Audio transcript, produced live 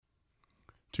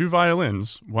2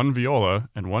 violins, 1 viola,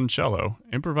 and 1 cello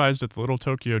improvised at the Little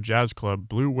Tokyo Jazz Club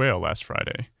Blue Whale last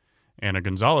Friday. Anna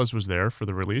Gonzalez was there for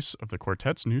the release of the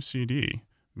quartet's new CD,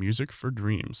 Music for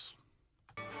Dreams.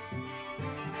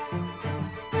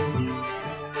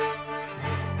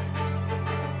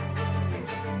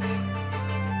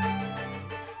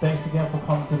 Thanks again for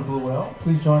coming to the Blue Whale.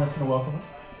 Please join us in a welcome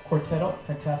Quartetto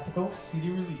Fantastico CD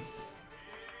release.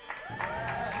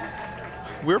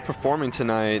 We're performing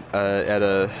tonight at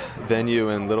a venue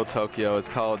in Little Tokyo. It's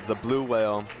called the Blue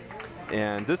Whale,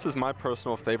 and this is my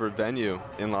personal favorite venue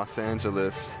in Los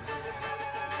Angeles.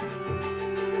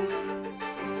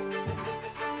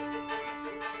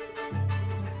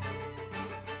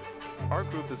 Our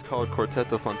group is called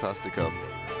Quartetto Fantastico.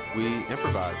 We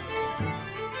improvise.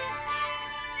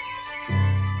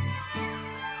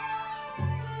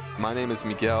 My name is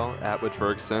Miguel Atwood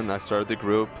Ferguson. I started the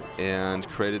group and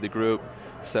created the group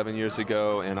 7 years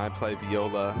ago, and I play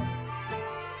viola.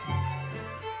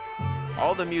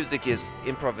 All the music is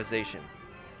improvisation.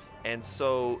 And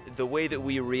so the way that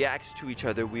we react to each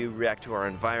other, we react to our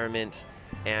environment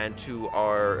and to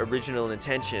our original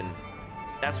intention.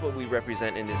 That's what we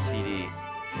represent in this CD.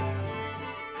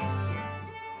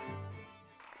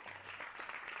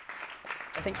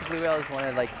 I think the Blue Whale is one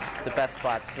of the best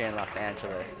spots here in Los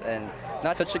Angeles, and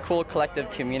not such a cool collective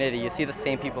community. You see the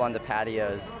same people on the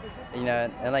patios, and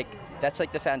that's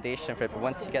the foundation for it. But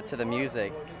once you get to the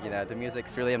music, the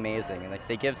music's really amazing, and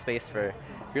they give space for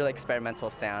real experimental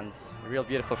sounds, real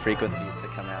beautiful frequencies to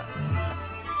come out.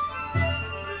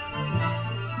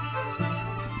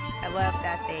 I love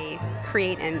that they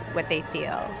create in what they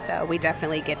feel, so we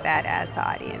definitely get that as the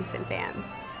audience and fans.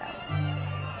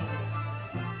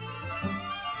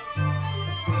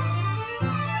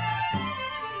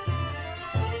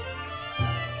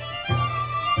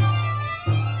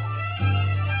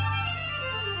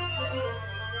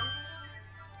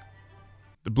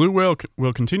 The Blue Whale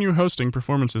will continue hosting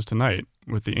performances tonight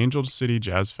with the Angel City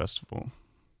Jazz Festival.